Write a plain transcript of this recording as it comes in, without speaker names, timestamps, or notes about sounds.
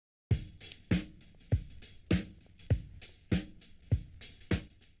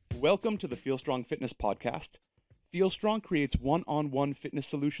Welcome to the Feel Strong Fitness Podcast. Feel Strong creates one-on-one fitness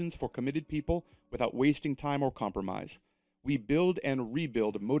solutions for committed people without wasting time or compromise. We build and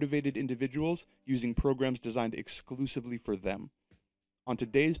rebuild motivated individuals using programs designed exclusively for them. On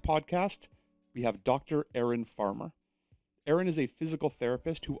today's podcast, we have Dr. Erin Farmer. Erin is a physical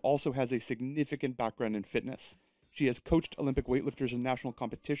therapist who also has a significant background in fitness. She has coached Olympic weightlifters in national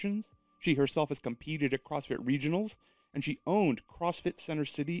competitions. She herself has competed at CrossFit Regionals, and she owned CrossFit Center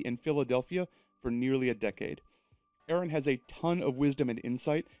City in Philadelphia for nearly a decade. Erin has a ton of wisdom and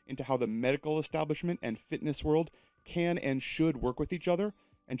insight into how the medical establishment and fitness world can and should work with each other,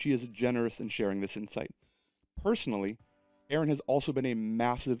 and she is generous in sharing this insight. Personally, Erin has also been a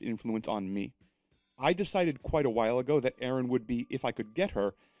massive influence on me. I decided quite a while ago that Erin would be, if I could get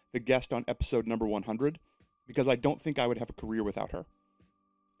her, the guest on episode number 100, because I don't think I would have a career without her.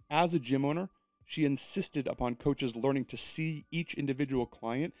 As a gym owner, she insisted upon coaches learning to see each individual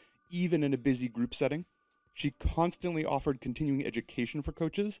client, even in a busy group setting. She constantly offered continuing education for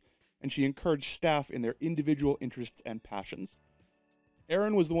coaches, and she encouraged staff in their individual interests and passions.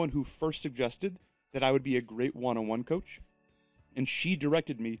 Erin was the one who first suggested that I would be a great one-on-one coach, and she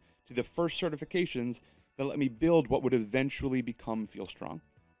directed me to the first certifications that let me build what would eventually become Feel Strong.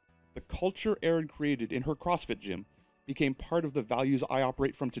 The culture Erin created in her CrossFit gym became part of the values I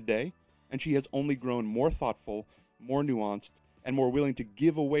operate from today, and she has only grown more thoughtful, more nuanced, and more willing to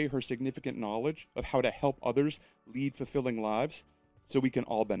give away her significant knowledge of how to help others lead fulfilling lives so we can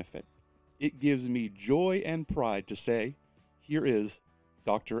all benefit. It gives me joy and pride to say, here is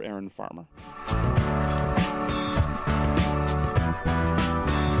Dr. Erin Farmer.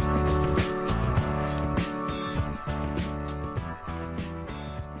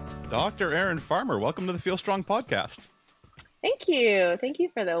 Dr. Erin Farmer, welcome to the Feel Strong Podcast. Thank you. Thank you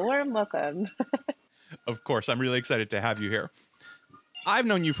for the warm welcome. Of course, I'm really excited to have you here. I've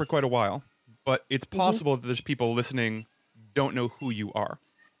known you for quite a while, but it's possible that there's people listening don't know who you are.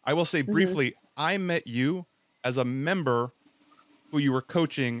 I will say briefly, I met you as a member who you were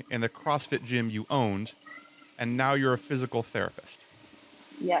coaching in the CrossFit gym you owned, and now you're a physical therapist.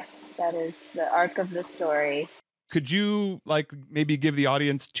 Yes, that is the arc of the story. Could you maybe give the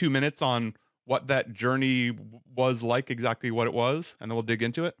audience 2 minutes on what that journey was like, exactly what it was, and then we'll dig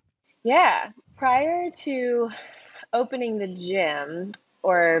into it? Yeah. Prior to opening the gym,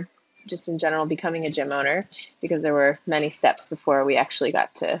 or just in general becoming a gym owner, because there were many steps before we actually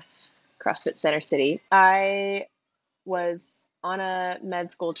got to CrossFit Center City, I was on a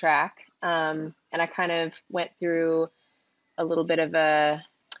med school track, and I kind of went through a little bit of a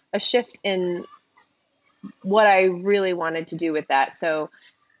shift in what I really wanted to do with that. So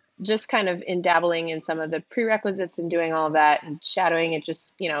just kind of in dabbling in some of the prerequisites and doing all of that and shadowing, it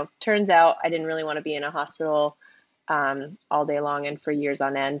just, turns out I didn't really want to be in a hospital all day long and for years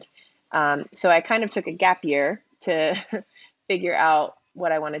on end. So I kind of took a gap year to figure out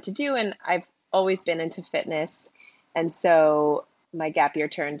what I wanted to do. And I've always been into fitness. And so my gap year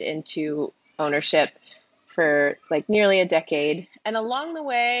turned into ownership for nearly a decade. And along the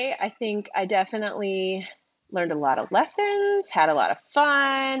way, I think I definitely learned a lot of lessons, had a lot of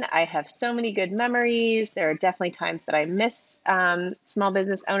fun. I have so many good memories. There are definitely times that I miss small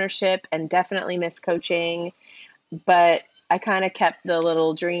business ownership and definitely miss coaching. But I kind of kept the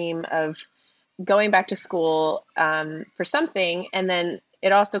little dream of going back to school for something. And then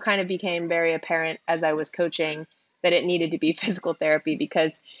it also kind of became very apparent as I was coaching that it needed to be physical therapy,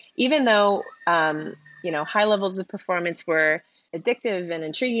 because even though high levels of performance were addictive and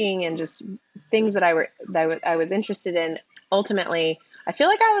intriguing and just things that I was interested in, ultimately, I feel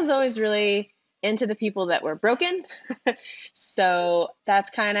like I was always really into the people that were broken. So that's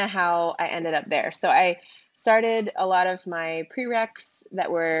kind of how I ended up there. So I started a lot of my prereqs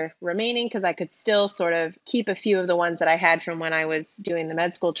that were remaining because I could still sort of keep a few of the ones that I had from when I was doing the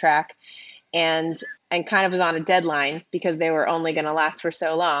med school track, and kind of was on a deadline because they were only going to last for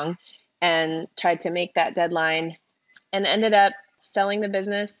so long, and tried to make that deadline and ended up selling the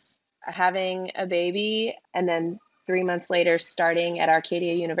business, having a baby, and then 3 months later starting at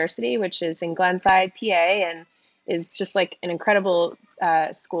Arcadia University, which is in Glenside, PA, and is just an incredible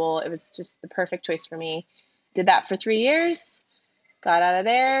school. It was just the perfect choice for me. Did that for 3 years, got out of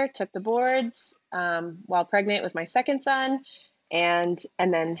there, took the boards while pregnant with my second son, and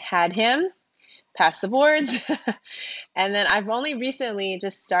then had him, passed the boards. And then I've only recently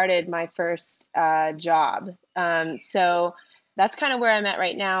just started my first job. So that's kind of where I'm at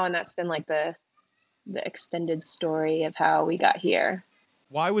right now. And that's been the extended story of how we got here.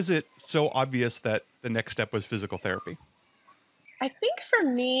 Why was it so obvious that the next step was physical therapy? I think for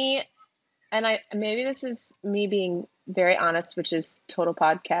me, and I maybe this is me being very honest, which is total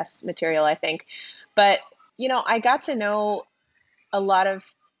podcast material, I think. But, I got to know a lot of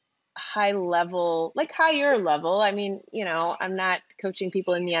high level, like higher level. I mean, I'm not coaching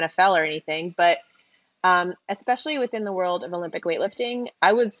people in the NFL or anything, but especially within the world of Olympic weightlifting,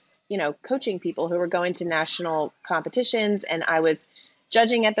 I was, coaching people who were going to national competitions, and I was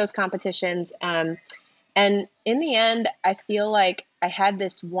judging at those competitions. And in the end, I feel like I had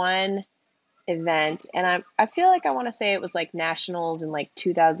this one event, and I feel like I want to say it was like nationals in like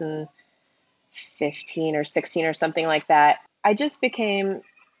 2015 or 16 or something like that. I just became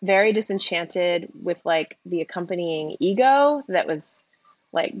very disenchanted with like the accompanying ego that was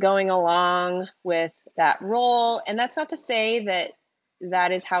like going along with that role. And that's not to say that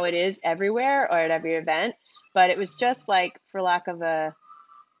that is how it is everywhere or at every event, but it was just like, for lack of a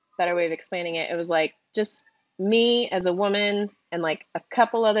better way of explaining it, it was like just me as a woman and like a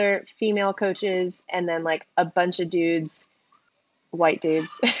couple other female coaches, and then like a bunch of dudes, white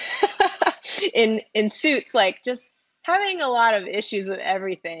dudes in suits, like just having a lot of issues with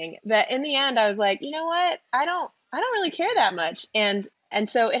everything. That in the end I was like, you know what? I don't really care that much. And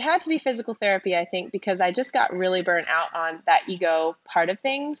so it had to be physical therapy, I think, because I just got really burnt out on that ego part of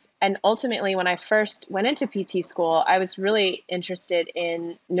things. And ultimately, when I first went into PT school, I was really interested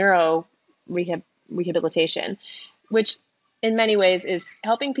in rehabilitation, which in many ways is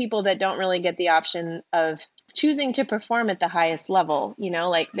helping people that don't really get the option of choosing to perform at the highest level.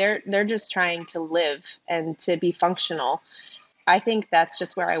 Like they're just trying to live and to be functional. I think that's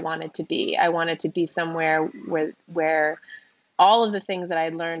just where I wanted to be. I wanted to be somewhere where all of the things that I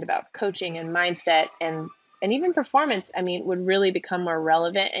had learned about coaching and mindset and even performance, I mean, would really become more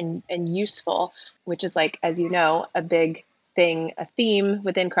relevant and useful, which is like, as you know, a big thing, a theme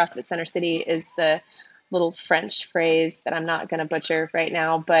within CrossFit Center City is the little French phrase that I'm not going to butcher right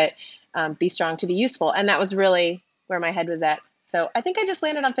now, but be strong to be useful. And that was really where my head was at. So I think I just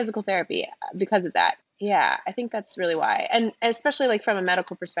landed on physical therapy because of that. Yeah, I think that's really why. And especially like from a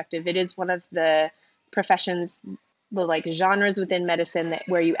medical perspective, it is one of the professions, the like genres within medicine that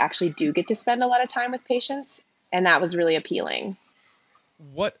where you actually do get to spend a lot of time with patients. And that was really appealing.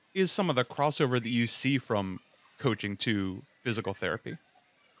 What is some of the crossover that you see from coaching to physical therapy?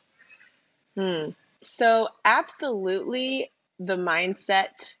 So absolutely the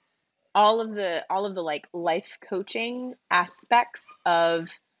mindset, all of the like life coaching aspects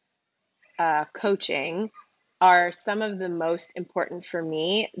of coaching are some of the most important for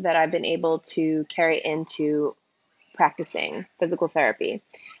me that I've been able to carry into practicing physical therapy.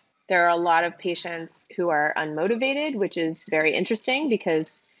 There are a lot of patients who are unmotivated, which is very interesting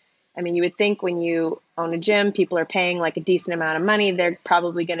because, I mean, you would think when you own a gym, people are paying like a decent amount of money. They're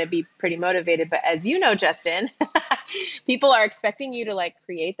probably going to be pretty motivated. But as you know, Justin, people are expecting you to like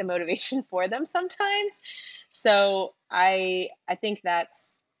create the motivation for them sometimes. So I think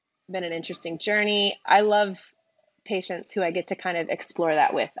that's been an interesting journey. I love patients who I get to kind of explore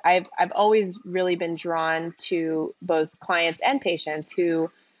that with. I've always really been drawn to both clients and patients who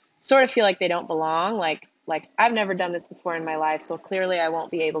sort of feel like they don't belong, like I've never done this before in my life, so clearly I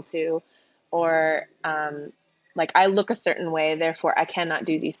won't be able to, or like I look a certain way, therefore I cannot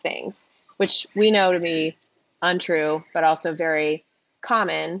do these things, which we know to be untrue, but also very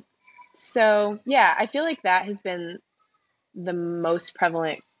common. So yeah, I feel like that has been the most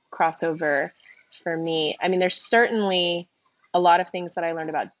prevalent crossover for me. I mean, there's certainly a lot of things that I learned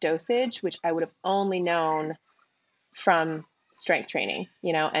about dosage, which I would have only known from strength training,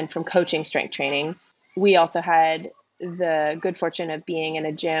 and from coaching strength training. We also had the good fortune of being in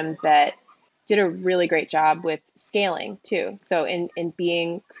a gym that did a really great job with scaling too. So in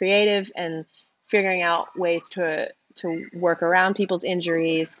being creative and figuring out ways to work around people's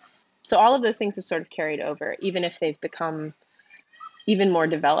injuries. So all of those things have sort of carried over, even if they've become even more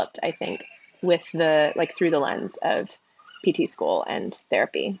developed, I think, with the like through the lens of PT school and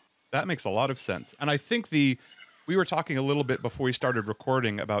therapy. That makes a lot of sense. And I think we were talking a little bit before we started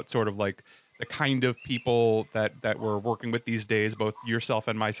recording about sort of like the kind of people that we're working with these days, both yourself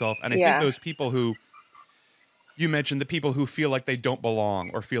and myself. And I think Yeah. those people who you mentioned, the people who feel like they don't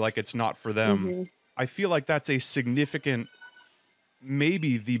belong or feel like it's not for them, Hmm. I feel like that's a significant,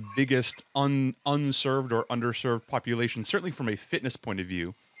 maybe the biggest unserved or underserved population, certainly from a fitness point of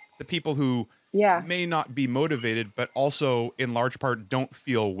view. The people who Yeah. may not be motivated, but also in large part don't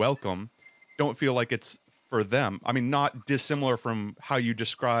feel welcome, don't feel like it's for them. I mean, not dissimilar from how you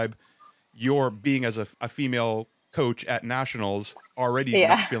describe your being as a female coach at nationals, already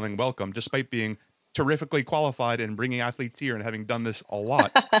not Yeah. feeling welcome, despite being terrifically qualified and bringing athletes here and having done this a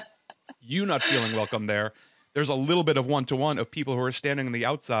lot. You not feeling welcome there. There's a little bit of one-to-one of people who are standing on the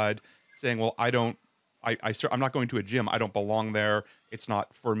outside saying, well, I'm not going to a gym. I don't belong there. It's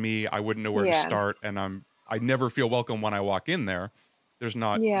not for me. I wouldn't know where to Yeah. start. And I never feel welcome when I walk in there.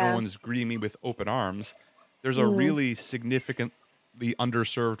 No Yeah. one's greeting me with open arms. There's a Mm, really significantly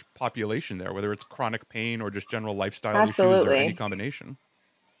underserved population there, whether it's chronic pain or just general lifestyle issues or any absolutely. combination.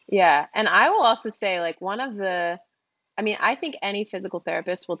 Yeah. And I will also say, like, I mean, I think any physical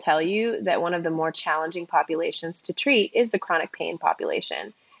therapist will tell you that one of the more challenging populations to treat is the chronic pain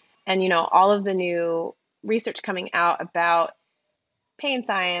population. And, all of the new research coming out about pain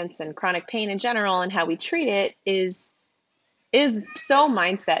science and chronic pain in general and how we treat it is so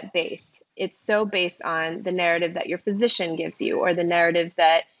mindset based. It's so based on the narrative that your physician gives you or the narrative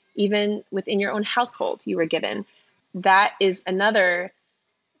that even within your own household you were given. That is another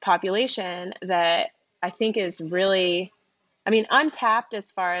population that I think is really, I mean, untapped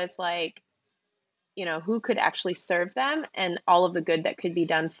as far as like, who could actually serve them and all of the good that could be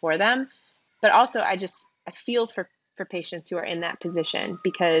done for them. But also I feel for patients who are in that position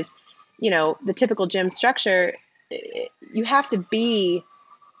because, the typical gym structure, you have to be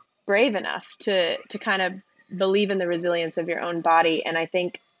brave enough to kind of believe in the resilience of your own body. And I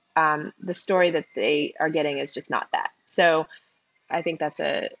think the story that they are getting is just not that. So I think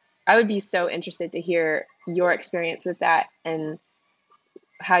I would be so interested to hear your experience with that and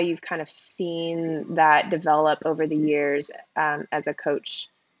how you've kind of seen that develop over the years as a coach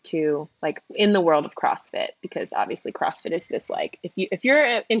to like in the world of CrossFit, because obviously CrossFit is this like if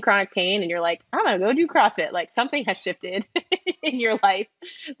you're in chronic pain and you're like, I'm gonna go do CrossFit, like something has shifted in your life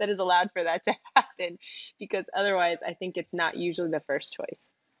that has allowed for that to happen, because otherwise I think it's not usually the first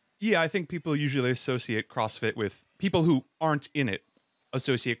choice. Yeah, I think people usually associate CrossFit with people who aren't in it,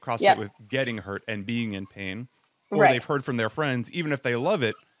 associate CrossFit Yep. with getting hurt and being in pain, or Right. they've heard from their friends, even if they love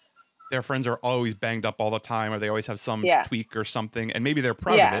it, their friends are always banged up all the time, or they always have some Yeah. tweak or something, and maybe they're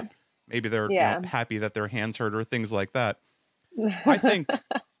proud of Yeah. it. Maybe they're, Yeah. happy that their hands hurt or things like that. I think,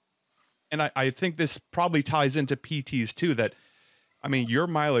 and I think this probably ties into PTs too, that, I mean, your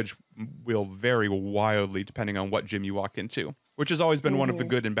mileage will vary wildly depending on what gym you walk into, which has always been one of the Hmm.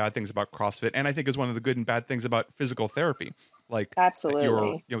 good and bad things about CrossFit. And I think is one of the good and bad things about physical therapy. Like that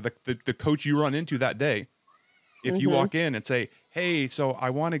Absolutely. the coach you run into that day, if you Hmm. walk in and say, hey, so I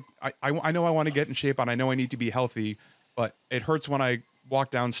want to, I know I want to get in shape and I know I need to be healthy, but it hurts when I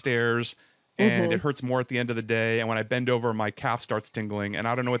walk downstairs and it Hmm. hurts more at the end of the day. And when I bend over, my calf starts tingling and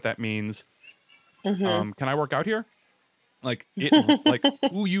I don't know what that means. Hmm. Can I work out here? Like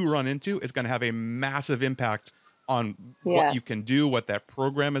who you run into is going to have a massive impact on what Yeah. you can do, what that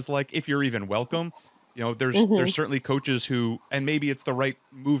program is like, if you're even welcome. There's Hmm. certainly coaches who, and maybe it's the right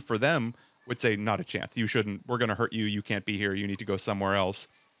move for them, would say not a chance. You shouldn't. We're going to hurt you. You can't be here. You need to go somewhere else.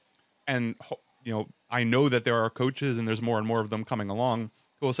 And I know that there are coaches, and there's more and more of them coming along,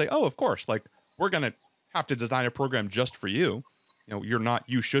 who will say, "Oh, of course. Like we're going to have to design a program just for you.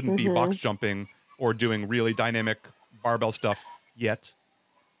 You shouldn't be Hmm. box jumping or doing really dynamic barbell stuff yet."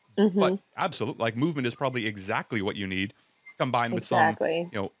 Hmm. But absolutely, like movement is probably exactly what you need, combined with some, Exactly.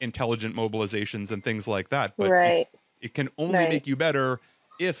 intelligent mobilizations and things like that. But Right. it can only Right. make you better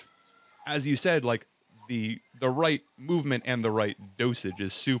if, as you said, like the right movement and the right dosage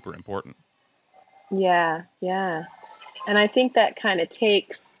is super important. Yeah. Yeah. And I think that kind of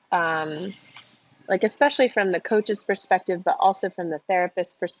takes, like, especially from the coach's perspective, but also from the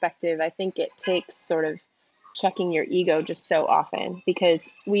therapist's perspective, I think it takes sort of checking your ego just so often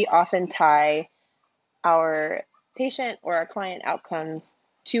because we often tie our patient or our client outcomes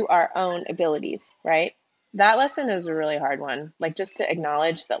to our own abilities, right? That lesson is a really hard one. Like, just to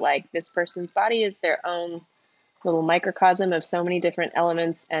acknowledge that, like, this person's body is their own little microcosm of so many different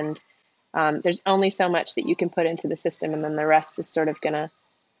elements, and there's only so much that you can put into the system, and then the rest is sort of gonna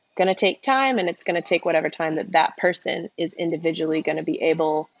take time, and it's gonna take whatever time that that person is individually gonna be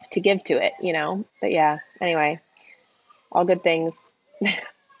able to give to it. But yeah, anyway, all good things.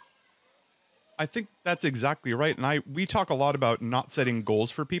 I think that's exactly right. And we talk a lot about not setting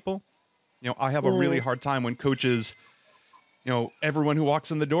goals for people. I have a really Mm. hard time when coaches, everyone who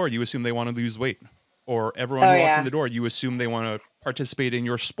walks in the door, you assume they want to lose weight. Or everyone Oh who walks in yeah. the door, you assume they want to participate in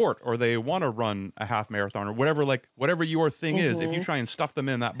your sport or they want to run a half marathon or whatever, like whatever your thing is. If you Mhm. try and stuff them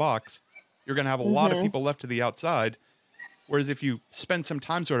in that box, you're going to have a lot of Mhm. people left to the outside. Whereas if you spend some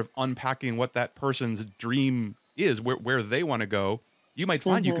time sort of unpacking what that person's dream is, where they want to go, you might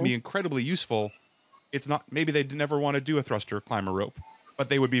find you can Mhm. be incredibly useful. It's not, maybe they'd never want to do a thruster or climb a rope, but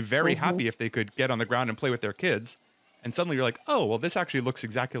they would be very Mhm. happy if they could get on the ground and play with their kids. And suddenly you're like, oh, well, this actually looks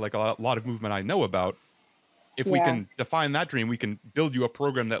exactly like a lot of movement I know about. If we Yeah. can define that dream, we can build you a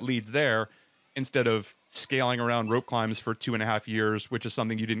program that leads there. instead of scaling around rope climbs for 2.5 years, which is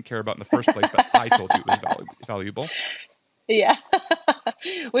something you didn't care about in the first place, but I told you it was valuable. Yeah.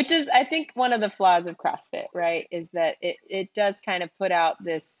 Which is, I think, one of the flaws of CrossFit, right? Is that it does kind of put out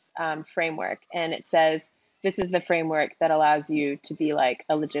this framework, and it says, this is the framework that allows you to be like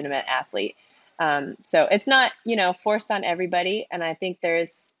a legitimate athlete. So it's not, forced on everybody. And I think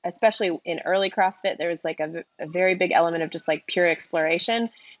there's, especially in early CrossFit, there was like a very big element of just like pure exploration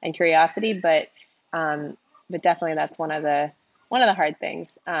and curiosity. But definitely that's one of the hard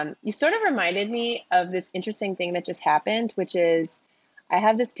things. You sort of reminded me of this interesting thing that just happened, which is I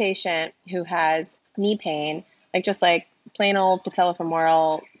have this patient who has knee pain, like just like plain old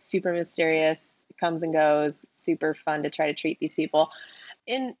patellofemoral, super mysterious, comes and goes, super fun to try to treat these people.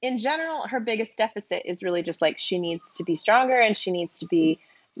 In general, her biggest deficit is really just like she needs to be stronger and she needs to be,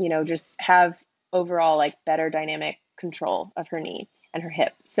 just have overall like better dynamic control of her knee and her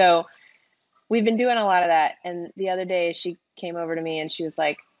hip. So we've been doing a lot of that. And the other day she came over to me and she was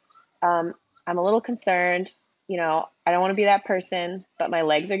like, I'm a little concerned. I don't want to be that person, but my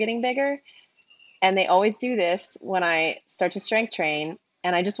legs are getting bigger. And they always do this when I start to strength train.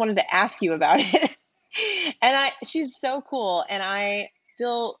 And I just wanted to ask you about it. And she's so cool. And I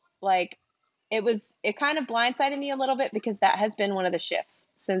feel like it kind of blindsided me a little bit because that has been one of the shifts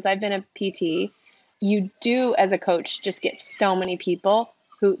since I've been a PT. You do, as a coach, just get so many people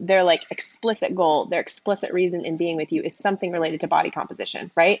who their like explicit goal, their explicit reason in being with you is something related to body composition,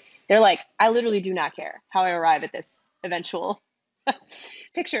 right? They're like, I literally do not care how I arrive at this eventual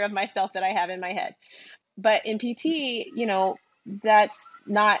picture of myself that I have in my head. But in PT, that's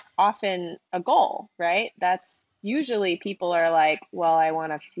not often a goal, right? That's usually people are like, well, I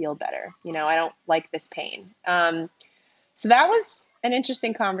want to feel better. I don't like this pain. So that was an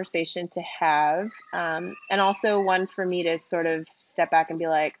interesting conversation to have. And also one for me to sort of step back and be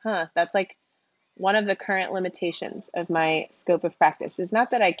like, that's like one of the current limitations of my scope of practice. Is not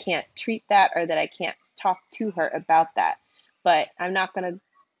that I can't treat that or that I can't talk to her about that, but I'm not going to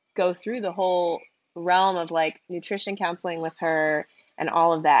go through the whole realm of like nutrition counseling with her and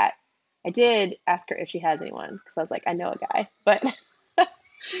all of that. I did ask her if she has anyone because I was like, I know a guy,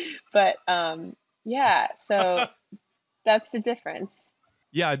 but yeah, so that's the difference.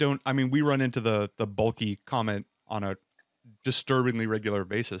 Yeah, I mean, we run into the bulky comment on a disturbingly regular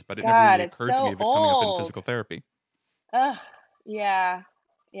basis, but it never God, really it's occurred to me so of it coming up in old. physical therapy. Ugh, yeah,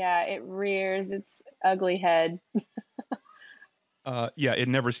 yeah, it rears its ugly head. Yeah, it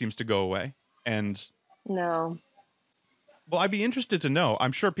never seems to go away. And No. well, I'd be interested to know.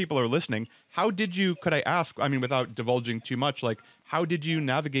 I'm sure people are listening. Could I ask, I mean, without divulging too much, like, how did you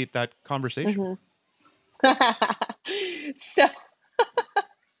navigate that conversation? Hmm. So,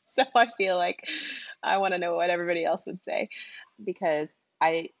 so I feel like I want to know what everybody else would say because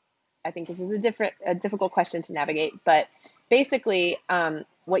I think this is a difficult question to navigate. But basically,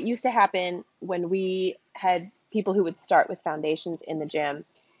 what used to happen when we had people who would start with foundations in the gym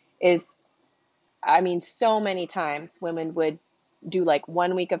is, I mean, so many times women would do like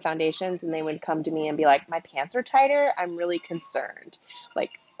 1 week of foundations and they would come to me and be like, my pants are tighter. I'm really concerned.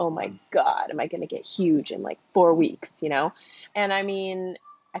 Like, oh my God, am I going to get huge in like 4 weeks, And I mean,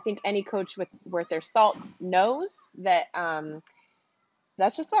 I think any coach with worth their salt knows that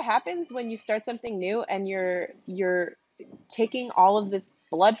that's just what happens when you start something new and you're taking all of this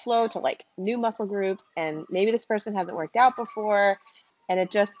blood flow to like new muscle groups, and maybe this person hasn't worked out before, and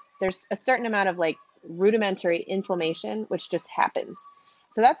there's a certain amount of like rudimentary inflammation which just happens.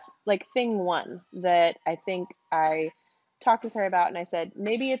 So that's like thing one that I think I talked with her about, and I said,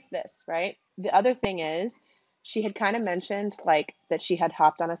 maybe it's this, right? The other thing is she had kind of mentioned like that she had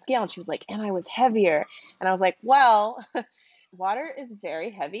hopped on a scale and she was like, and I was heavier. And I was like, well, water is very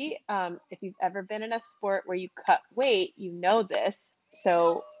heavy. If you've ever been in a sport where you cut weight, you know this.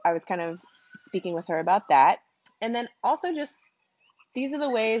 So I was kind of speaking with her about that. And then also just these are the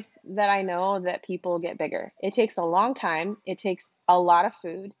ways that I know that people get bigger. It takes a long time. It takes a lot of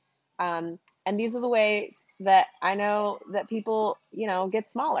food. And these are the ways that I know that people, get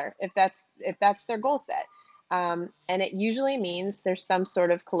smaller if that's their goal set. And it usually means there's some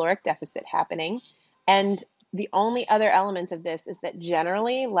sort of caloric deficit happening. And the only other element of this is that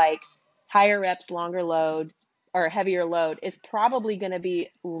generally, like higher reps, longer load, or heavier load is probably going to be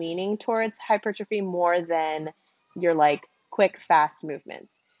leaning towards hypertrophy more than your like quick, fast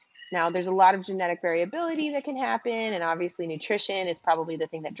movements. Now, there's a lot of genetic variability that can happen, and obviously, nutrition is probably the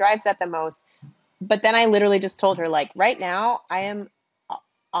thing that drives that the most. But then I literally just told her, like, right now, I am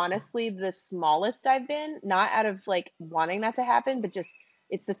honestly the smallest I've been, not out of like wanting that to happen, but just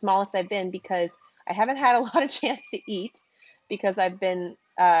it's the smallest I've been because I haven't had a lot of chance to eat because I've been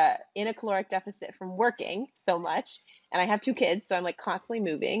in a caloric deficit from working so much. And I have 2 kids, so I'm like constantly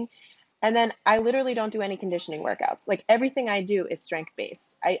moving. And then I literally don't do any conditioning workouts. Like everything I do is strength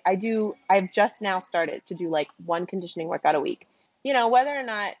based. I've just now started to do like one conditioning workout a week. Whether or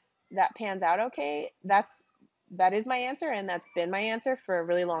not that pans out okay, that is my answer. And that's been my answer for a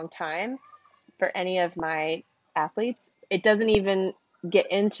really long time for any of my athletes. It doesn't even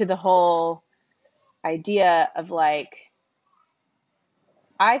get into the whole idea of like,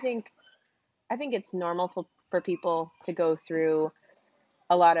 I think, I think it's normal for people to go through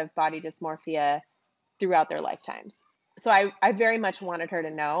a lot of body dysmorphia throughout their lifetimes. So I very much wanted her to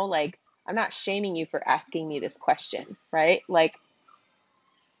know, like, I'm not shaming you for asking me this question, right? Like,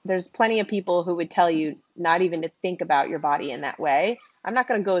 there's plenty of people who would tell you not even to think about your body in that way. I'm not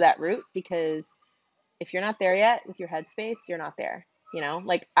going to go that route because if you're not there yet with your headspace, you're not there.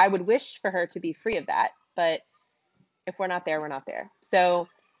 Like I would wish for her to be free of that, but if we're not there, we're not there. So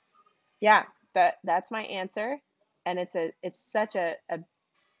yeah, that's my answer. And it's such a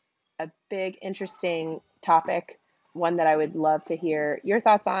big, interesting topic, one that I would love to hear your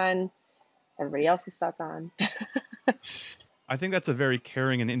thoughts on, everybody else's thoughts on. I think that's a very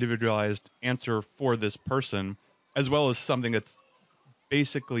caring and individualized answer for this person, as well as something that's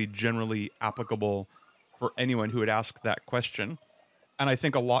basically generally applicable for anyone who would ask that question. And I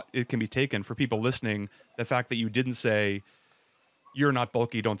think a lot it can be taken for people listening. The fact that you didn't say, you're not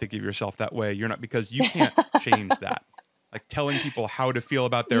bulky, don't think of yourself that way. You're not, because you can't change that. Like telling people how to feel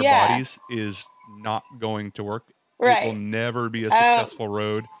about their Yeah, bodies is not going to work. It will right. never be a Um, successful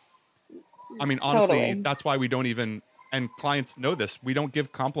road. I mean, honestly, totally. that's why we don't even, and clients know this, we don't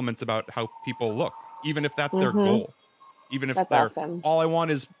give compliments about how people look, even if that's their Mm-hmm. goal. Even if That's they're, awesome. all I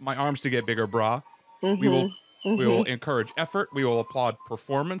want is my arms to get bigger, brah. We Mm-hmm. will we will Mm-hmm. encourage effort, we will applaud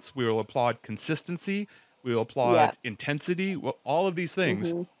performance, we will applaud consistency, we will Yep. applaud intensity, all of these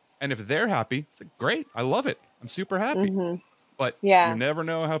things. Mm-hmm. And if they're happy, it's like, great, I love it. I'm super happy. Mm-hmm. But you Yeah. never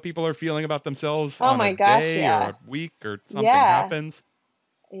know how people are feeling about themselves Oh on a my gosh, day or yeah. a week or something Yeah. happens.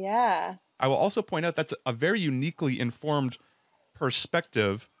 Yeah. I will also point out that's a very uniquely informed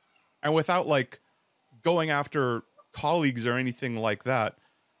perspective. And without like going after colleagues or anything like that,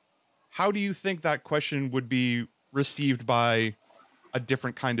 how do you think that question would be received by a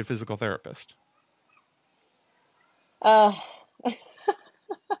different kind of physical therapist? Uh,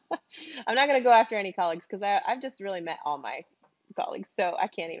 I'm not gonna go after any colleagues because I've just really met all my colleagues, so I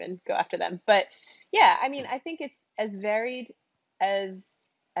can't even go after them. But yeah, I mean, I think it's as varied as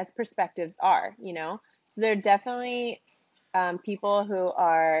perspectives are. So there are definitely people who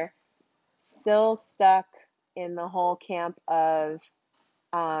are still stuck in the whole camp of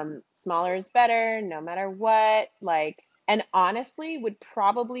smaller is better, no matter what. Like, and honestly, would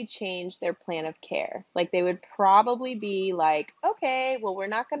probably change their plan of care. Like, they would probably be like, okay, well, we're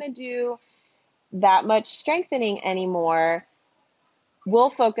not going to do that much strengthening anymore. We'll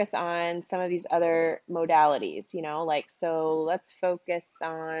focus on some of these other modalities, like, so let's focus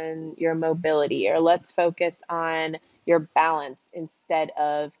on your mobility or let's focus on your balance instead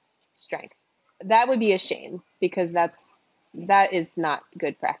of strength. That would be a shame because that is not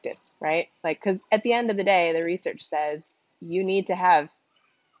good practice, right? Like, because at the end of the day, the research says you need to have,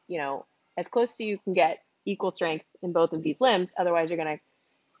 you know, as close to you can get equal strength in both of these limbs. Otherwise, you're going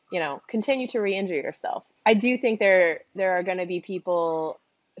to continue to re-injure yourself. I do think there are going to be people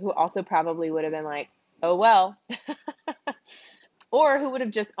who also probably would have been like, oh well, or who would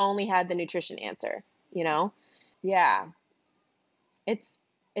have just only had the nutrition answer, you know? Yeah, it's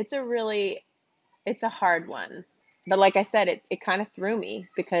it's a really it's a hard one. But like I said, it kind of threw me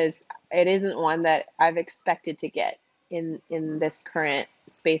because it isn't one that I've expected to get in this current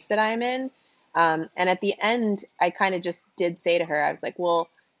space that I'm in. And at the end, I kind of just did say to her, I was like, well,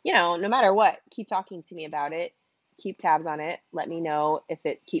 no matter what, keep talking to me about it, keep tabs on it, let me know if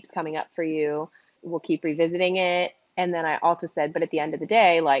it keeps coming up for you. We'll keep revisiting it. And then I also said, but at the end of the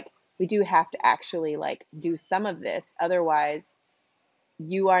day, like, we do have to actually like do some of this. Otherwise,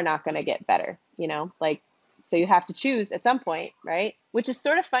 you are not going to get better, like, so you have to choose at some point, right? Which is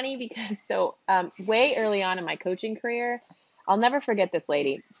sort of funny because way early on in my coaching career, I'll never forget this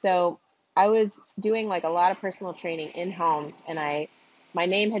lady. So I was doing like a lot of personal training in homes, and my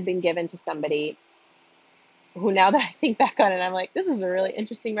name had been given to somebody who, now that I think back on it, I'm like, this is a really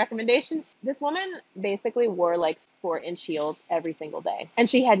interesting recommendation. This woman basically wore like 4-inch heels every single day, and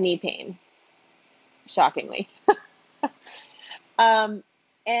she had knee pain, shockingly. Um,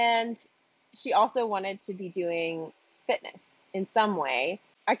 and she also wanted to be doing fitness in some way.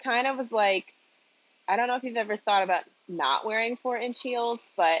 I kind of was like, I don't know if you've ever thought about not wearing 4-inch heels,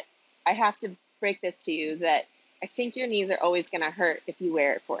 but I have to break this to you that I think your knees are always going to hurt if you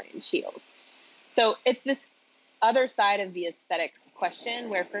wear 4-inch heels. So it's this other side of the aesthetics question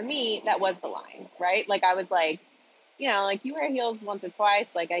where for me, that was the line, right? Like I was like, like you wear heels once or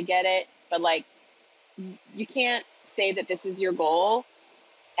twice, like I get it, but like you can't say that this is your goal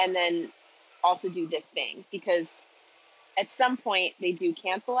and then also do this thing, because at some point they do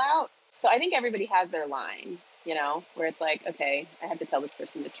cancel out. So I think everybody has their line, where it's like, okay, I have to tell this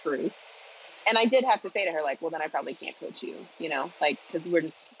person the truth. And I did have to say to her, like, well, then I probably can't coach you, like, because we're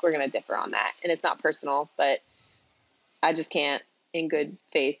going to differ on that. And it's not personal, but I just can't in good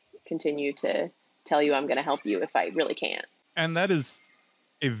faith continue to tell you I'm going to help you if I really can't. And that is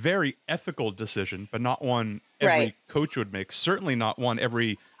a very ethical decision, but not one every Right. coach would make. Certainly not one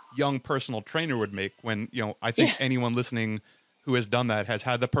every young personal trainer would make. When, I think anyone listening who has done that has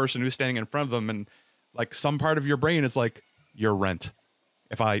had the person who's standing in front of them, and like some part of your brain is like, your rent.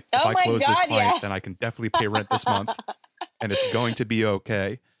 If I close this client, then I can definitely pay rent this month, and it's going to be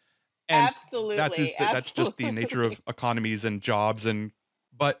okay. And Absolutely. that's just the nature of economies and jobs.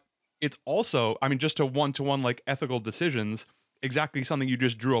 But it's also, I mean, just to one-to-one like ethical decisions, exactly something you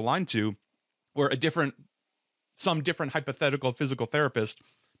just drew a line to, where some different hypothetical physical therapist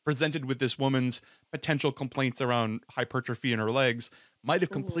presented with this woman's potential complaints around hypertrophy in her legs might have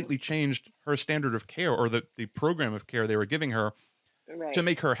completely changed her standard of care, or the program of care they were giving her, right, to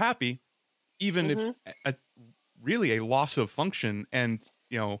make her happy, even if really a loss of function and,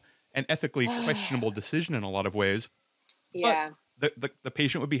 an ethically questionable decision in a lot of ways. Yeah. But the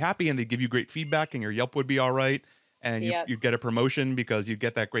patient would be happy, and they'd give you great feedback, and your Yelp would be all right. And you'd get a promotion because you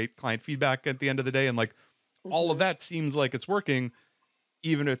get that great client feedback at the end of the day. And like all of that seems like it's working,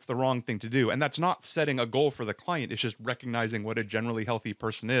 even if it's the wrong thing to do. And that's not setting a goal for the client. It's just recognizing what a generally healthy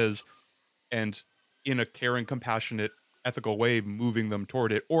person is, and in a caring, compassionate, ethical way, moving them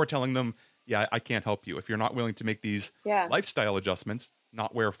toward it, or telling them, yeah, I can't help you. If you're not willing to make these lifestyle adjustments,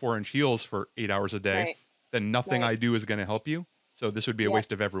 not wear 4-inch heels for 8 hours a day, then nothing I do is going to help you. So this would be a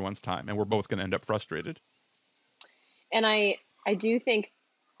waste of everyone's time, and we're both going to end up frustrated. And I do think,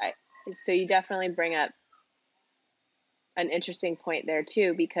 so you definitely bring up an interesting point there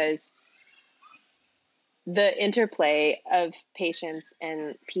too, because the interplay of patients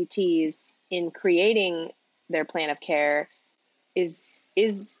and PTs in creating their plan of care is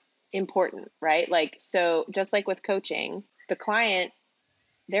important, right? Like, so just like with coaching, the client,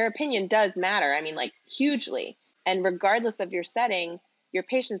 their opinion does matter. I mean, like hugely. And regardless of your setting, your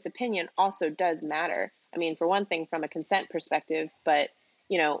patient's opinion also does matter. I mean, for one thing, from a consent perspective, but,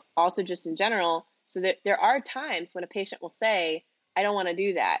 also just in general. So there are times when a patient will say, I don't want to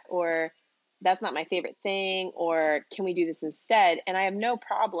do that, or that's not my favorite thing, or can we do this instead? And I have no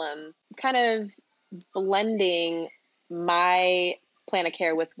problem kind of blending my plan of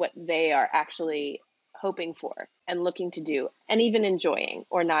care with what they are actually hoping for and looking to do, and even enjoying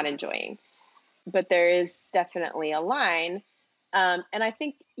or not enjoying. But there is definitely a line. And I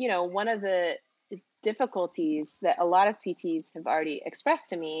think, one of the difficulties that a lot of PTs have already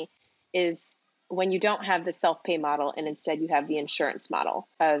expressed to me is when you don't have the self-pay model and instead you have the insurance model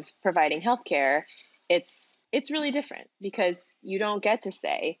of providing healthcare, it's really different, because you don't get to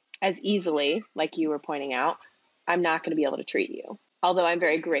say as easily, like you were pointing out, I'm not going to be able to treat you. Although I'm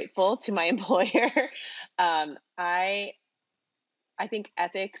very grateful to my employer, I think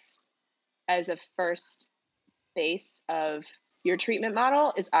ethics as a first base of your treatment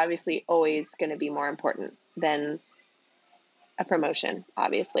model is obviously always going to be more important than a promotion,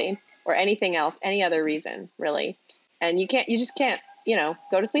 obviously, or anything else, any other reason, really. And you just can't,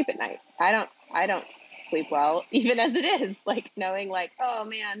 go to sleep at night. I don't sleep well, even as it is, like knowing like, oh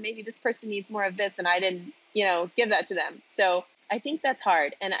man, maybe this person needs more of this and I didn't, give that to them. So I think that's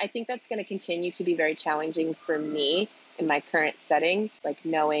hard. And I think that's going to continue to be very challenging for me in my current setting, like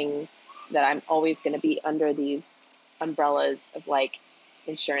knowing that I'm always going to be under these umbrellas of like,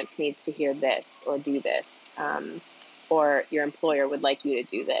 insurance needs to hear this or do this, or your employer would like you to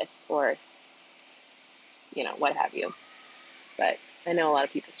do this, or, what have you. But I know a lot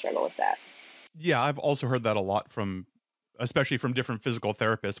of people struggle with that. Yeah, I've also heard that a lot especially from different physical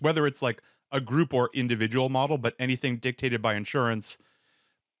therapists, whether it's like a group or individual model, but anything dictated by insurance,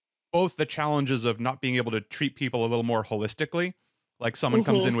 both the challenges of not being able to treat people a little more holistically. Like someone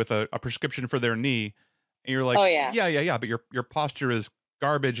comes in with a prescription for their knee, and you're like, oh, yeah, but your posture is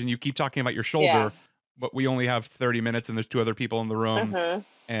garbage, and you keep talking about your shoulder, but we only have 30 minutes and there's 2 other people in the room.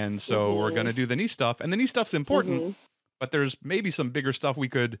 And so we're going to do the knee stuff, and the knee stuff's important, but there's maybe some bigger stuff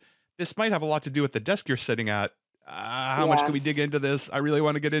this might have a lot to do with the desk you're sitting at. How much can we dig into this? I really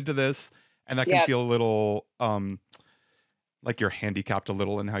want to get into this. And that can feel a little, like you're handicapped a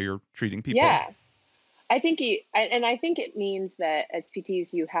little in how you're treating people. Yeah. I think it means that as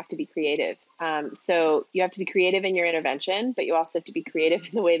PTs, you have to be creative. So you have to be creative in your intervention, but you also have to be creative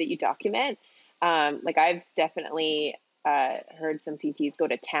in the way that you document. Like I've definitely heard some PTs go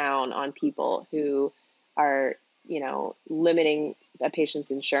to town on people who are, limiting a patient's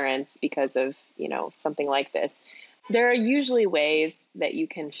insurance because of, something like this. There are usually ways that you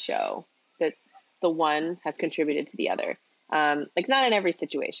can show that the one has contributed to the other. Like not in every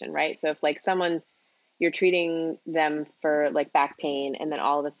situation, right? So if like someone you're treating them for like back pain and then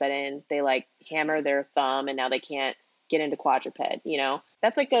all of a sudden they like hammer their thumb and now they can't get into quadruped,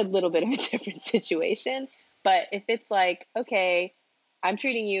 that's like a little bit of a different situation. But if it's like, okay, I'm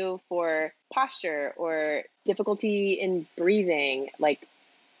treating you for posture or difficulty in breathing, like,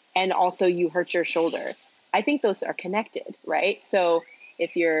 and also you hurt your shoulder, I think those are connected, right? So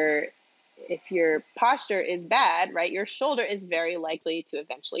if your posture is bad, right, your shoulder is very likely to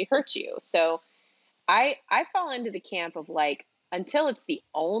eventually hurt you. So I fall into the camp of like, until it's the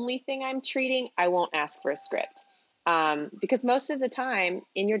only thing I'm treating, I won't ask for a script. Because most of the time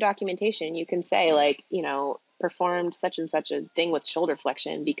in your documentation, you can say like, performed such and such a thing with shoulder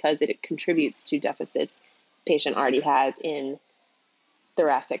flexion because it contributes to deficits patient already has in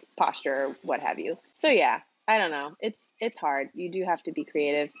thoracic posture, what have you. So yeah, I don't know. It's hard. You do have to be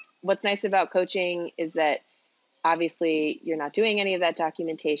creative. What's nice about coaching is that obviously you're not doing any of that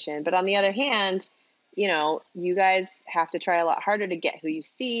documentation, but on the other hand, you guys have to try a lot harder to get who you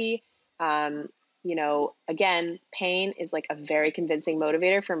see. Again, pain is like a very convincing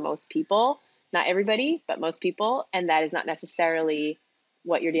motivator for most people, not everybody, but most people. And that is not necessarily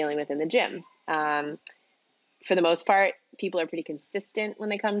what you're dealing with in the gym. For the most part, people are pretty consistent when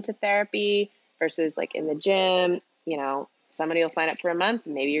they come to therapy versus like in the gym, somebody will sign up for a month.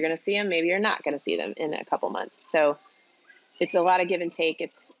 Maybe you're going to see them. Maybe you're not going to see them in a couple months. So it's a lot of give and take.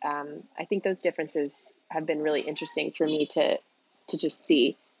 It's, I think those differences have been really interesting for me to just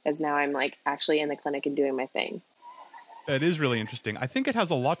see as now I'm like actually in the clinic and doing my thing. That is really interesting. I think it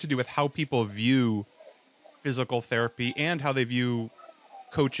has a lot to do with how people view physical therapy and how they view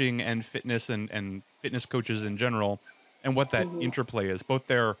coaching and fitness fitness coaches in general, and what that Mm-hmm. interplay is, both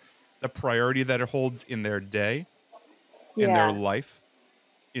the priority that it holds in their day, in their Yeah. life,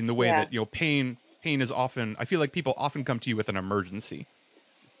 in the way Yeah. that, pain is often, I feel like people often come to you with an emergency,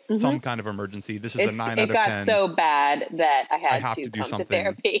 Mm-hmm. some kind of emergency. This is a 9 It out of got 10. so bad that I I had have to to do come to something.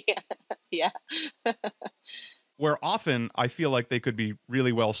 therapy. Yeah. Where often I feel like they could be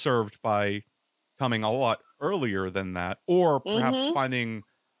really well served by coming a lot earlier than that, or perhaps Mm-hmm. finding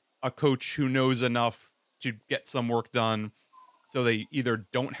a coach who knows enough to get some work done so they either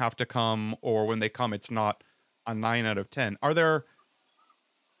don't have to come, or when they come it's not a 9 out of 10.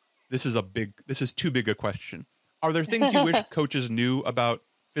 This is too big a question. Are there things you wish coaches knew about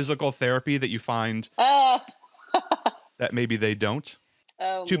physical therapy that you find Oh, that maybe they don't? It's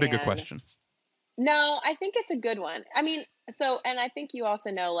oh too big a man. question. No, I think it's a good one. I mean, and I think you also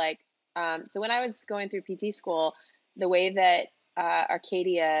know, like, so when I was going through PT school, the way that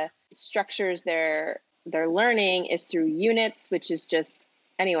Arcadia structures their learning is through units, which is just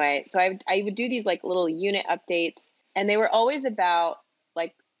anyway. So I would do these like little unit updates, and they were always about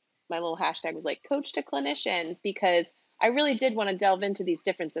like my little hashtag was like coach to clinician because I really did want to delve into these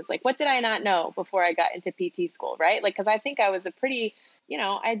differences. Like, what did I not know before I got into PT school, right? Like, because I think I was a pretty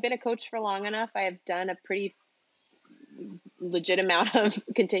I had been a coach for long enough. I have done a pretty legit amount of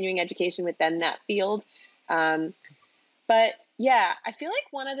continuing education within that field. Um, but yeah, I feel like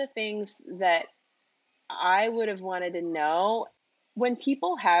one of the things that I would have wanted to know when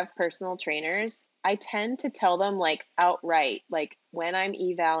people have personal trainers, I tend to tell them like outright, like when I'm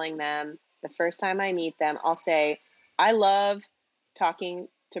evaling them, the first time I meet them, I'll say, I love talking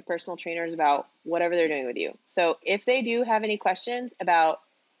to personal trainers about whatever they're doing with you. So if they do have any questions about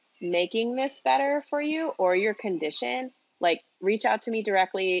making this better for you or your condition, like reach out to me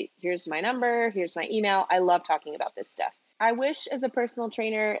directly. Here's my number, here's my email. I love talking about this stuff. I wish as a personal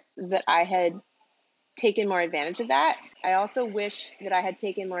trainer that I had taken more advantage of that. I also wish that I had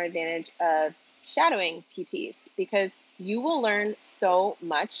taken more advantage of shadowing PTs because you will learn so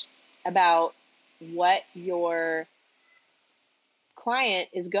much about what your client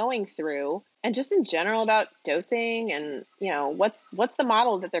is going through and just in general about dosing and what's the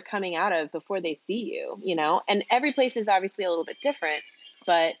model that they're coming out of before they see you, and every place is obviously a little bit different,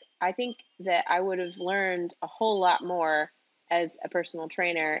 but I think that I would have learned a whole lot more as a personal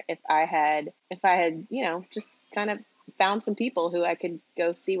trainer if I had just kind of found some people who I could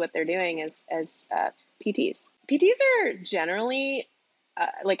go see what they're doing as PTs are generally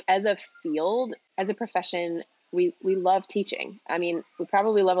like as a field, as a profession, we love teaching. I mean, we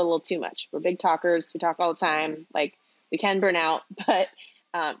probably love it a little too much. We're big talkers. We talk all the time. Like, we can burn out, but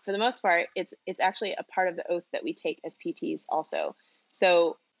for the most part, it's actually a part of the oath that we take as PTs also.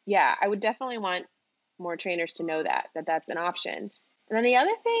 So yeah, I would definitely want more trainers to know that that's an option. And then the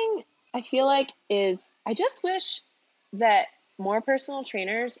other thing I feel like is, I just wish that more personal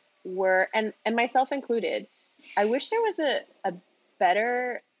trainers were, and myself included, I wish there was a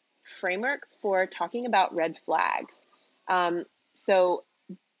better framework for talking about red flags. So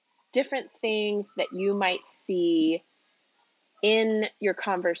different things that you might see in your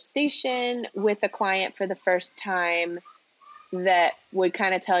conversation with a client for the first time that would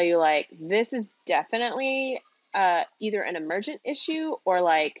kind of tell you, like, this is definitely either an emergent issue, or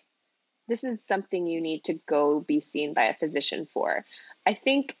like, this is something you need to go be seen by a physician for. I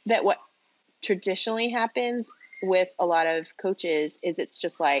think that what traditionally happens with a lot of coaches is it's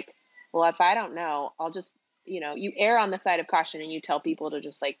just like, well, if I don't know, I'll just, you err on the side of caution and you tell people to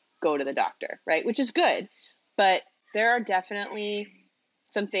just like go to the doctor, right? Which is good. But there are definitely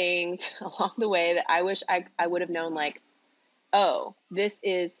some things along the way that I wish I would have known, like, oh,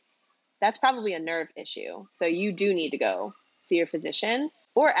 that's probably a nerve issue. So you do need to go see your physician,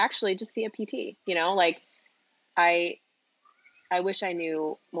 or actually just see a PT, like, I wish I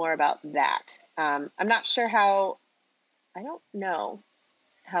knew more about that. I don't know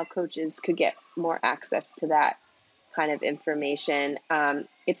how coaches could get more access to that kind of information.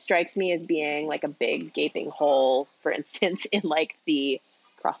 It strikes me as being like a big gaping hole, for instance, in like the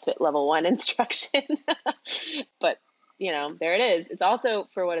CrossFit level 1 instruction. But there it is. It's also,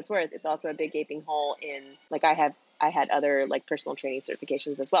 for what it's worth, it's also a big gaping hole in, like, I had other like personal training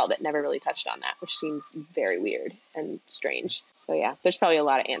certifications as well that never really touched on that, which seems very weird and strange. So yeah, there's probably a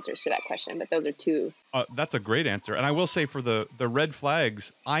lot of answers to that question, but those are two. That's a great answer. And I will say, for the red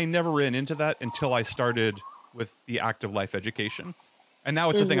flags, I never ran into that until I started with the active life education. And now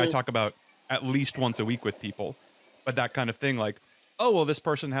it's a thing I talk about at least once a week with people. But that kind of thing, like, oh, well, this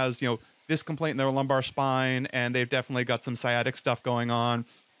person has, this complaint in their lumbar spine, and they've definitely got some sciatic stuff going on,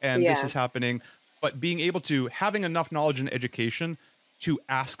 and this is happening. But being able to, having enough knowledge and education to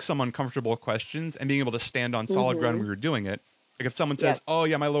ask some uncomfortable questions and being able to stand on solid ground when you're doing it. Like, if someone says, oh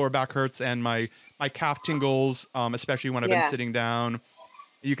yeah, my lower back hurts and my calf tingles, especially when I've been sitting down,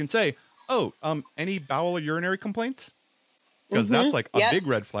 you can say, oh, any bowel or urinary complaints? Because that's like a big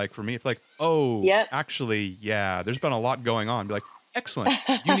red flag for me. It's like, oh, actually, yeah, there's been a lot going on. Be like, excellent.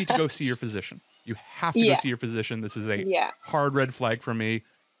 You need to go see your physician. You have to go see your physician. This is a hard red flag for me.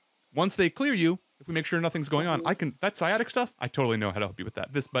 Once they clear you, if we make sure nothing's going on, that sciatic stuff, I totally know how to help you with that.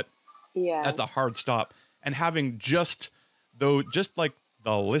 But that's a hard stop. And having just like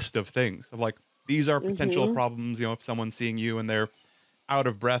the list of things of like, these are potential problems, if someone's seeing you and they're out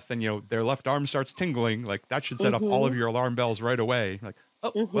of breath and, their left arm starts tingling, like, that should set off all of your alarm bells right away. Like,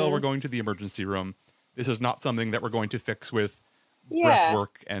 oh, well, we're going to the emergency room. This is not something that we're going to fix with breath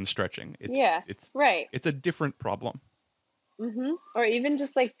work and stretching. It's a different problem. Or even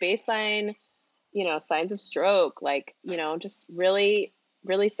just like baseline, signs of stroke, like, just really,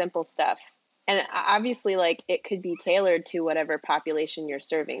 really simple stuff. And obviously, like, it could be tailored to whatever population you're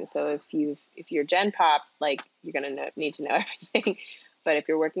serving. So if you're Gen Pop, like, you're going to need to know everything. But if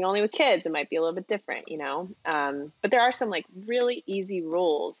you're working only with kids, it might be a little bit different, But there are some like really easy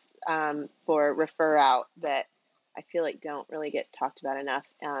rules for refer out that I feel like don't really get talked about enough.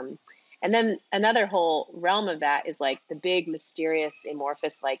 And then another whole realm of that is like the big, mysterious,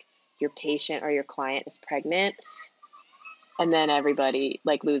 amorphous, like, your patient or your client is pregnant. And then everybody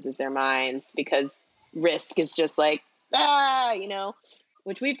like loses their minds because risk is just like,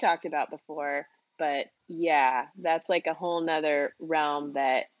 which we've talked about before. But yeah, that's like a whole nother realm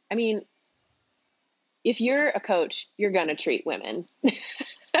that, I mean, if you're a coach, you're going to treat women.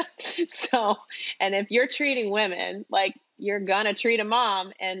 So, and if you're treating women, like, you're going to treat a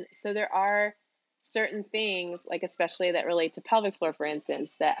mom. And so there are certain things, like, especially that relate to pelvic floor, for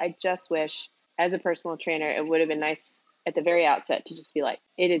instance, that I just wish as a personal trainer, it would have been nice at the very outset to just be like,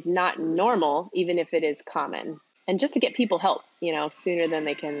 it is not normal, even if it is common. And just to get people help, sooner than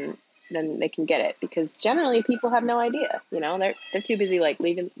they can get it, because generally people have no idea, they're too busy like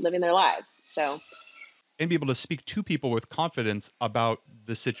living their lives. So, and be able to speak to people with confidence about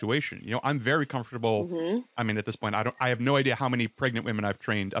the situation. I'm very comfortable. I mean, at this point, I have no idea how many pregnant women I've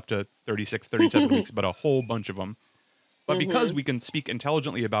trained up to 36, 37 weeks, but a whole bunch of them. But because we can speak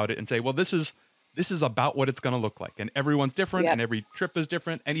intelligently about it and say, well, this is about what it's going to look like. And everyone's different and every trip is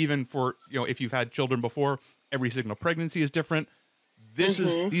different. And even for, if you've had children before, every single pregnancy is different.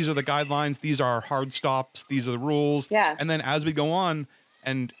 These are the guidelines. These are our hard stops. These are the rules. Yeah. And then as we go on,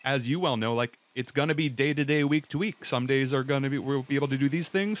 And as you well know, like it's going to be day to day, week to week. Some days are going to be, we'll be able to do these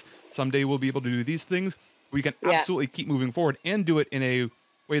things. Someday we'll be able to do these things. We can Yeah. absolutely keep moving forward and do it in a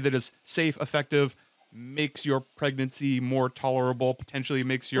way that is safe, effective, makes your pregnancy more tolerable, potentially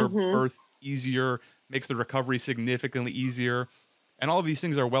makes your Mm-hmm. birth easier, makes the recovery significantly easier. And all of these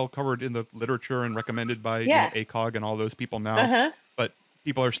things are well covered in the literature and recommended by, Yeah. ACOG and all those people now. Uh-huh. But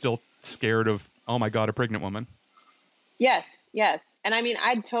people are still scared of, oh my God, a pregnant woman. Yes, yes. And I mean,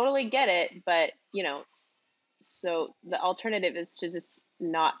 I totally get it, but so the alternative is to just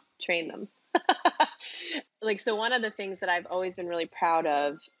not train them. Like, so one of the things that I've always been really proud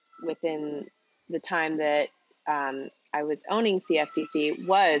of within the time that I was owning CFCC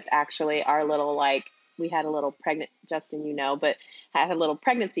was actually our little, like, we had a little Justin, but had a little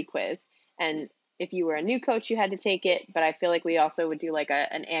pregnancy quiz. And if you were a new coach, you had to take it. But I feel like we also would do like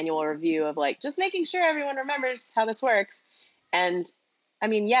an annual review of like just making sure everyone remembers how this works. And I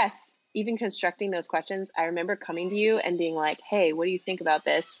mean, yes, even constructing those questions, I remember coming to you and being like, hey, what do you think about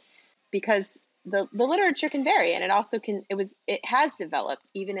this? Because the literature can vary, and it has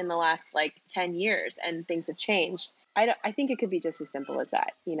developed even in the last like 10 years, and things have changed. I think it could be just as simple as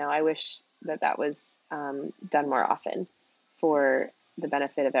that. I wish that was done more often for the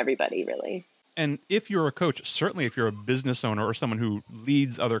benefit of everybody, really. And if you're a coach, certainly if you're a business owner or someone who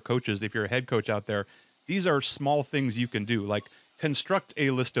leads other coaches, if you're a head coach out there, these are small things you can do. Like construct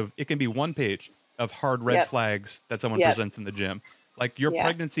a list of, it can be one page of hard red Yep. flags that someone Yep. presents in the gym. Like your Yeah.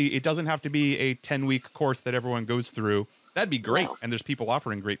 pregnancy, it doesn't have to be a 10-week course that everyone goes through. That'd be great. No. And there's people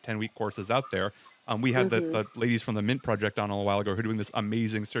offering great 10-week courses out there. We had Mm-hmm. the ladies from the Mint Project on a while ago who are doing this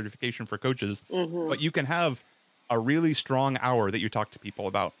amazing certification for coaches. Mm-hmm. But you can have a really strong hour that you talk to people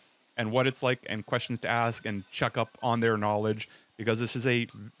about and what it's like and questions to ask and check up on their knowledge, because this is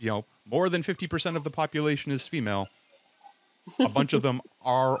more than 50% of the population is female. A bunch of them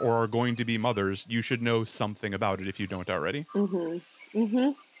are or are going to be mothers. You should know something about it if you don't already. Mm-hmm.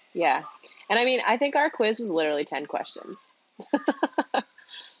 Mm-hmm. Yeah. And I mean, I think our quiz was literally 10 questions. Yeah.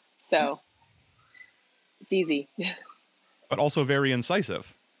 So it's easy. But also very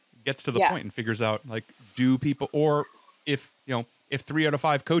incisive. Gets to the Yeah. point and figures out, like, do people, or if 3 out of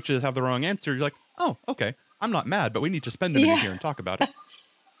 5 coaches have the wrong answer, you're like, oh, okay, I'm not mad, but we need to spend a minute Yeah. here and talk about it.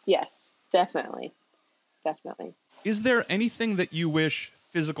 Yes, definitely. Definitely. Is there anything that you wish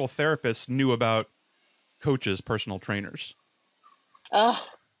physical therapists knew about coaches, personal trainers? Oh,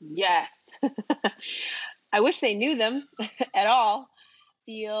 yes. I wish they knew them at all.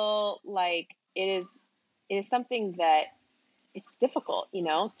 Feel like it is something that it's difficult,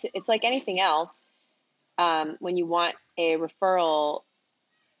 it's like anything else. When you want a referral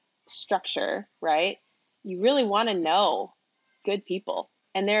structure, right? You really want to know good people.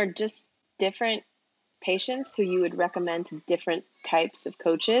 And there are just different patients who you would recommend to different types of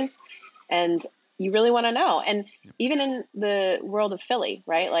coaches. And you really want to know. And even in the world of Philly,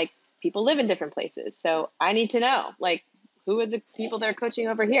 right? Like people live in different places. So I need to know, like, who are the people that are coaching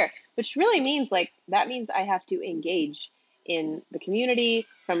over here? Which really means that means I have to engage in the community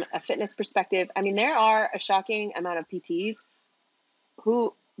from a fitness perspective. I mean, there are a shocking amount of PTs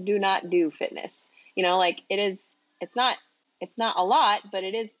who do not do fitness. It's not a lot, but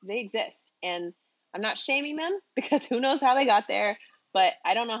they exist. And I'm not shaming them because who knows how they got there, but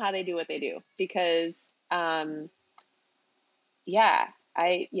I don't know how they do what they do because,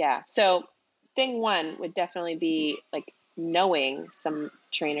 So thing one would definitely be like knowing some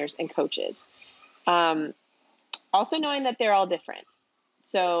trainers and coaches. Also knowing that they're all different.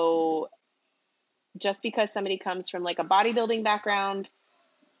 So just because somebody comes from like a bodybuilding background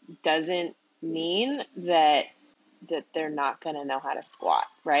doesn't mean that they're not going to know how to squat,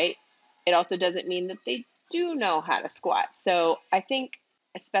 right? It also doesn't mean that they do know how to squat. So I think,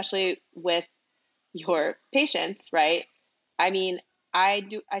 especially with your patients, right? I mean, I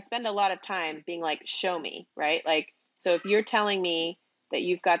spend a lot of time being like, show me, right? Like, so if you're telling me that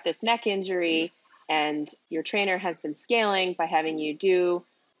you've got this neck injury and your trainer has been scaling by having you do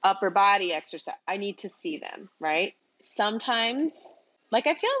upper body exercise, I need to see them, right? Sometimes, like,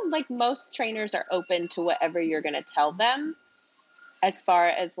 I feel like most trainers are open to whatever you're going to tell them as far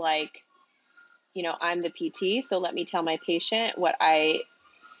as like, I'm the PT, so let me tell my patient what I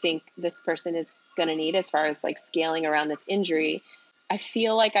think this person is going to need as far as like scaling around this injury. I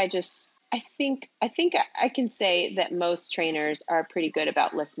feel like I think I can say that most trainers are pretty good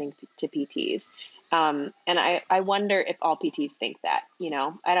about listening to PTs. And I wonder if all PTs think that,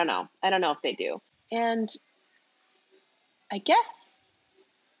 I don't know. I don't know if they do. And I guess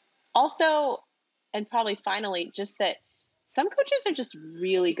also, and probably finally, just that some coaches are just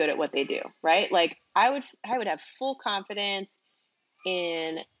really good at what they do, right? Like I would have full confidence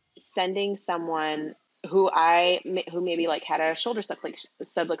in sending someone who maybe like had a shoulder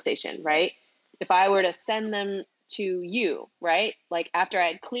subluxation, right? If I were to send them to you, right? Like after I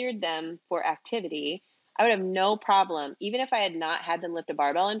had cleared them for activity, I would have no problem, even if I had not had them lift a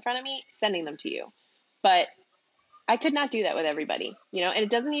barbell in front of me, sending them to you. But I could not do that with everybody, and it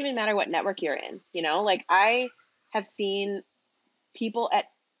doesn't even matter what network you're in, like I have seen people at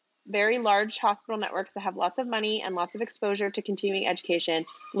very large hospital networks that have lots of money and lots of exposure to continuing education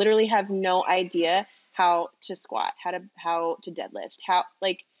literally have no idea how to squat, how to deadlift,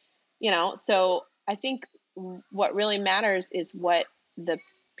 so I think what really matters is what the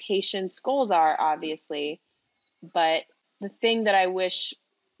patient's goals are, obviously. But the thing that I wish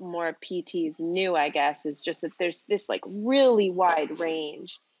more PTs knew, I guess, is just that there's this like really wide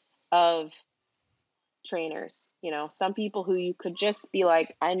range of trainers. Some people who you could just be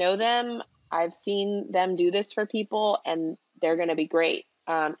like, I know them, I've seen them do this for people, and they're going to be great.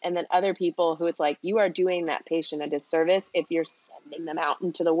 And then other people who it's like, you are doing that patient a disservice if you're sending them out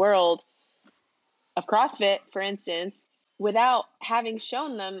into the world of CrossFit, for instance, without having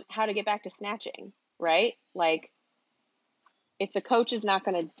shown them how to get back to snatching, right? Like, if the coach is not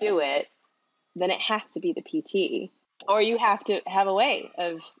going to do it, then it has to be the PT, or you have to have a way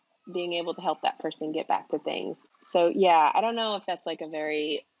of being able to help that person get back to things. So yeah, I don't know if that's like a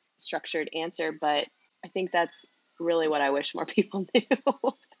very structured answer, but I think that's really what I wish more people knew.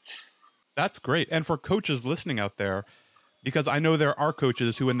 That's great. And for coaches listening out there, because I know there are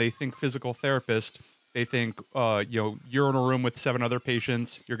coaches who, when they think physical therapist, they think, you're in a room with 7 other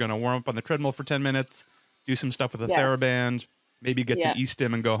patients. You're going to warm up on the treadmill for 10 minutes, do some stuff with a Yes. TheraBand, maybe get some Yep.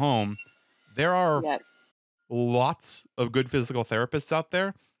 E-stim and go home. There are Yep. lots of good physical therapists out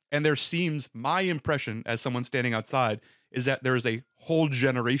there. And my impression as someone standing outside is that there is a whole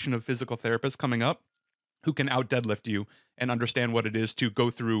generation of physical therapists coming up who can out deadlift you and understand what it is to go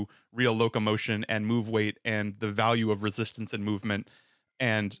through real locomotion and move weight and the value of resistance and movement.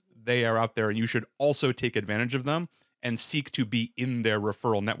 And they are out there, and you should also take advantage of them and seek to be in their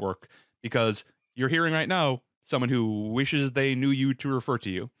referral network, because you're hearing right now someone who wishes they knew you to refer to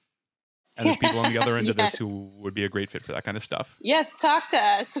you. And there's people on the other end of this Yes. who would be a great fit for that kind of stuff. Yes, talk to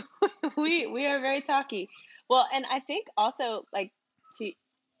us. We are very talky. Well, and I think also like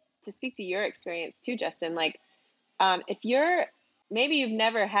to speak to your experience too, Justin, like if maybe you've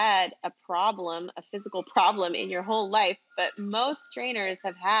never had a physical problem in your whole life, but most trainers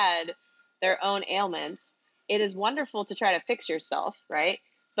have had their own ailments. It is wonderful to try to fix yourself, right?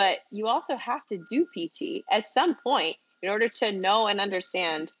 But you also have to do PT at some point in order to know and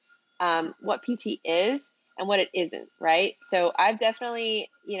understand what PT is and what it isn't, right? So I've definitely,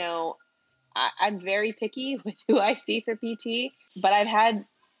 I'm very picky with who I see for PT, but I've had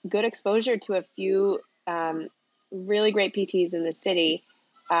good exposure to a few really great PTs in the city,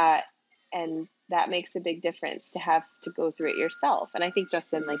 and that makes a big difference to have to go through it yourself. And I think,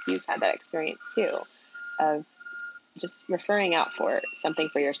 Justin, like you've had that experience too, of just referring out for something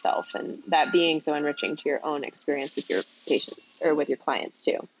for yourself, and that being so enriching to your own experience with your patients or with your clients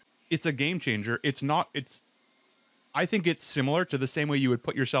too. It's a game changer. I think it's similar to the same way you would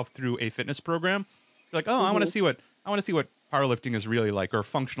put yourself through a fitness program. You're like, I want to see what powerlifting is really like, or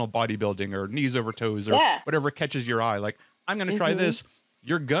functional bodybuilding, or knees over toes, or whatever catches your eye. Like, I'm going to try this.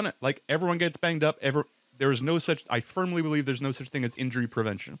 You're gonna, like, everyone gets banged up. I firmly believe there's no such thing as injury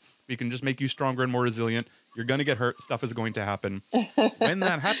prevention. We can just make you stronger and more resilient. You're going to get hurt. Stuff is going to happen. When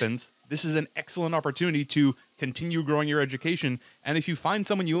that happens, this is an excellent opportunity to continue growing your education. And if you find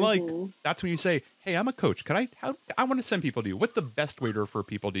someone you like, that's when you say, hey, I'm a coach. I want to send people to you. What's the best way to refer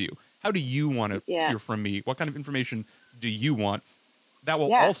people to you? How do you want to hear from me? What kind of information do you want? That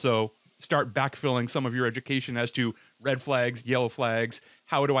will also start backfilling some of your education as to red flags, yellow flags.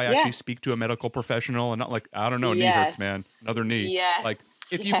 How do I actually speak to a medical professional and not like, I don't know, knee hurts, man, another knee. Like,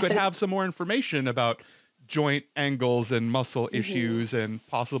 if you could have some more information about joint angles and muscle issues and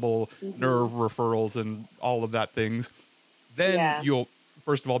possible nerve referrals and all of that things, then you'll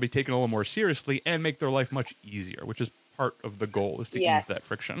first of all be taken a little more seriously and make their life much easier, which is part of the goal, is to ease that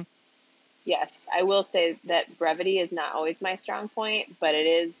friction. Yes, I will say that brevity is not always my strong point, but it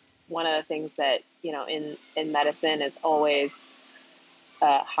is one of the things that, in medicine is always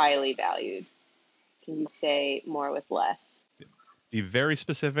highly valued. Can you say more with less? Be very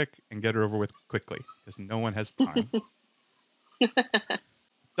specific and get it over with quickly, because no one has time.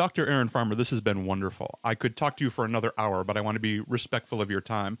 Dr. Erin Farmer, this has been wonderful. I could talk to you for another hour, but I want to be respectful of your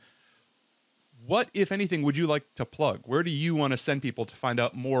time. What, if anything, would you like to plug? Where do you want to send people to find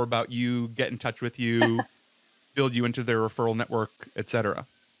out more about you, get in touch with you, build you into their referral network, etc.?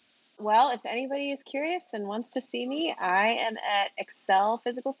 Well, if anybody is curious and wants to see me, I am at Excel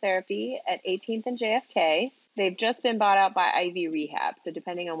Physical Therapy at 18th and JFK. They've just been bought out by Ivy Rehab. So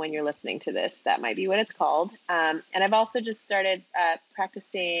depending on when you're listening to this, that might be what it's called. And I've also just started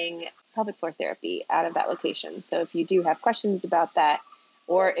practicing pelvic floor therapy out of that location. So if you do have questions about that,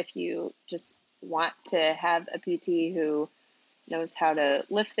 or if you just want to have a PT who knows how to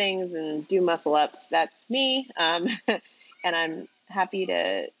lift things and do muscle ups, that's me. And I'm happy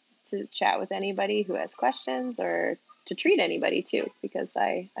to chat with anybody who has questions, or to treat anybody too, because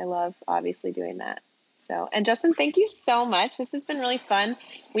I love obviously doing that. So, and Justin, thank you so much. This has been really fun.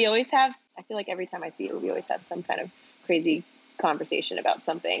 We always have, I feel like every time I see you, we always have some kind of crazy conversation about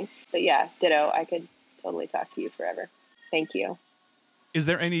something. But yeah, ditto. I could totally talk to you forever. Thank you. Is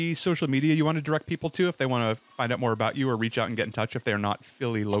there any social media you want to direct people to if they want to find out more about you or reach out and get in touch if they're not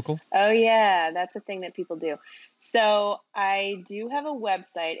Philly local? Oh, yeah. That's a thing that people do. So I do have a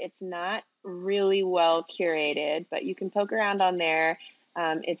website. It's not really well curated, but you can poke around on there.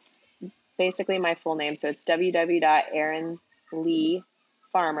 It's basically my full name. So it's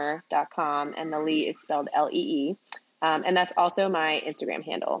www.erinleefarmer.com, and the Lee is spelled Lee. And that's also my Instagram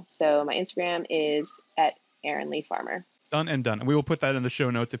handle. So my Instagram is at Erin Lee Farmer. Done and done. And we will put that in the show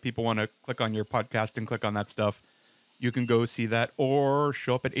notes if people want to click on your podcast and click on that stuff. You can go see that or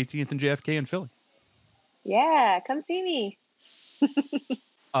show up at 18th and JFK in Philly. Yeah, come see me.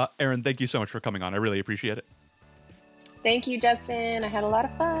 Erin, thank you so much for coming on. I really appreciate it. Thank you, Justin. I had a lot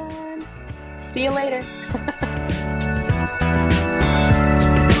of fun. See you later.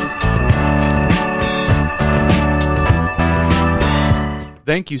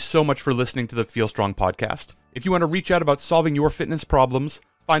 Thank you so much for listening to the Feel Strong podcast. If you want to reach out about solving your fitness problems,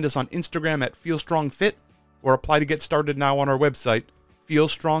 find us on Instagram at FeelStrongFit, or apply to get started now on our website,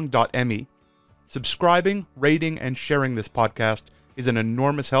 feelstrong.me. Subscribing, rating, and sharing this podcast is an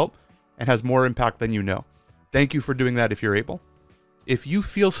enormous help and has more impact than you know. Thank you for doing that if you're able. If you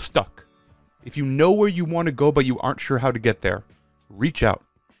feel stuck, if you know where you want to go but you aren't sure how to get there, reach out.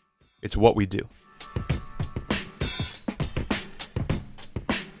 It's what we do.